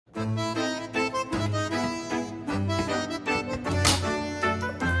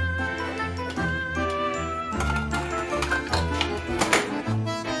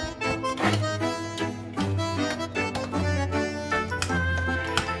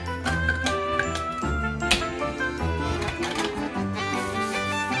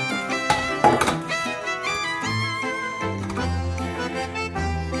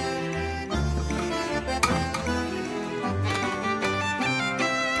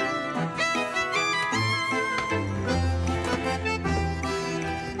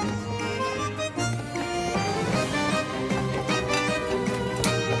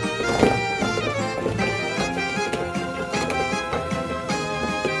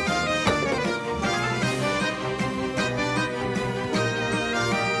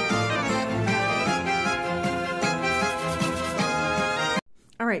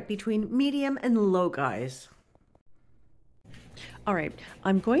right between medium and low, guys. All right,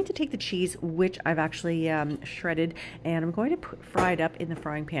 I'm going to take the cheese, which I've actually shredded, and I'm going to fry it up in the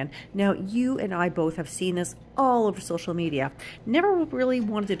frying pan. Now, you and I both have seen this all over social media. Never really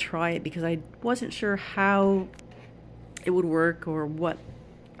wanted to try it because I wasn't sure how it would work or what.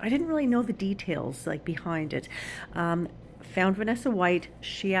 I didn't really know the details like behind it. Found Vanessa White.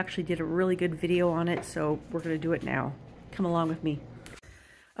 She actually did a really good video on it, so we're going to do it now. Come along with me.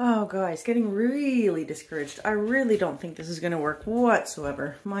 Oh, guys, getting really discouraged. I really don't think this is going to work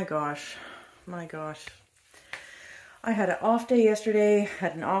whatsoever. My gosh. My gosh. I had an off day yesterday,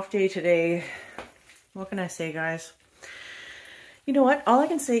 had an off day today. What can I say, guys? You know what? All I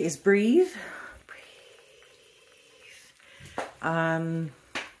can say is breathe. Breathe.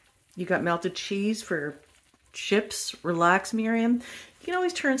 You got melted cheese for chips. Relax, Miriam. You can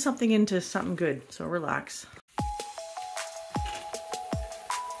always turn something into something good, so relax.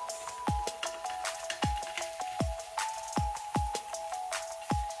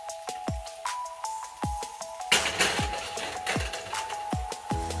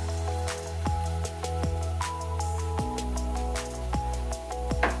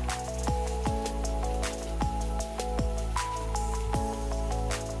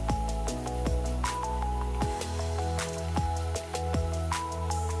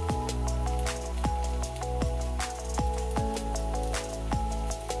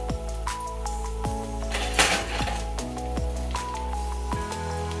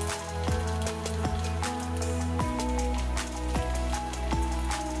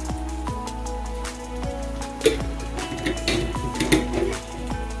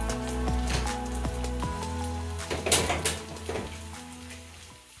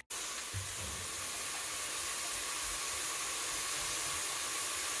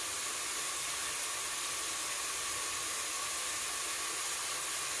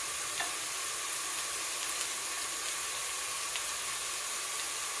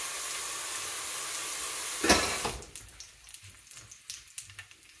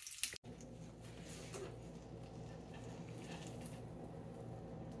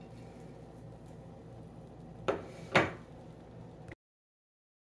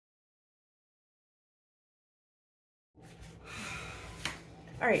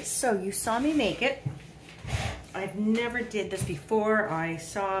 All right, so you saw me make it. I've never did this before. I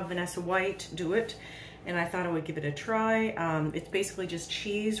saw Vanessa White do it, and I thought I would give it a try. It's basically just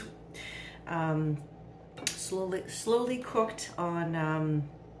cheese, slowly cooked on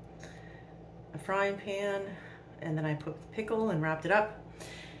a frying pan, and then I put the pickle and wrapped it up.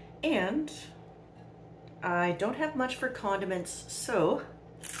 And I don't have much for condiments, so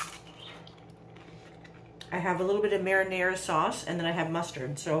I have a little bit of marinara sauce, and then I have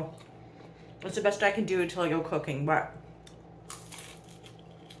mustard. So that's the best I can do until I go cooking, but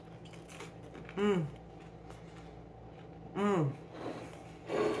I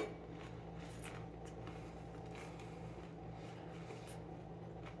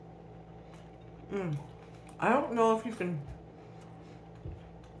don't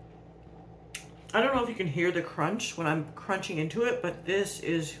know if you can hear the crunch when I'm crunching into it, but this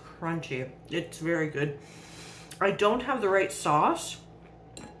is crunchy. It's very good. I don't have the right sauce,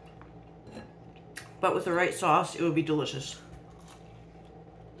 but with the right sauce, it would be delicious.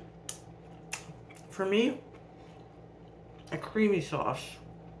 For me, a creamy sauce.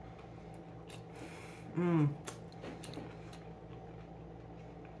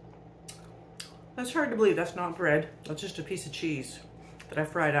 That's hard to believe. That's not bread. That's just a piece of cheese that I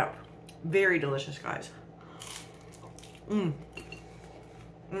fried up. Very delicious, guys.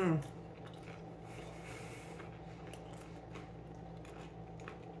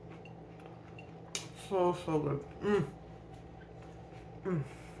 So good.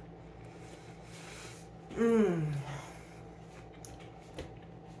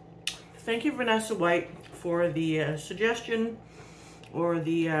 Thank you, Vanessa White, for the suggestion or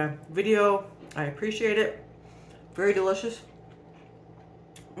the video. I appreciate it. Very delicious.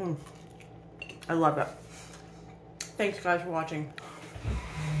 I love it. Thanks, guys, for watching.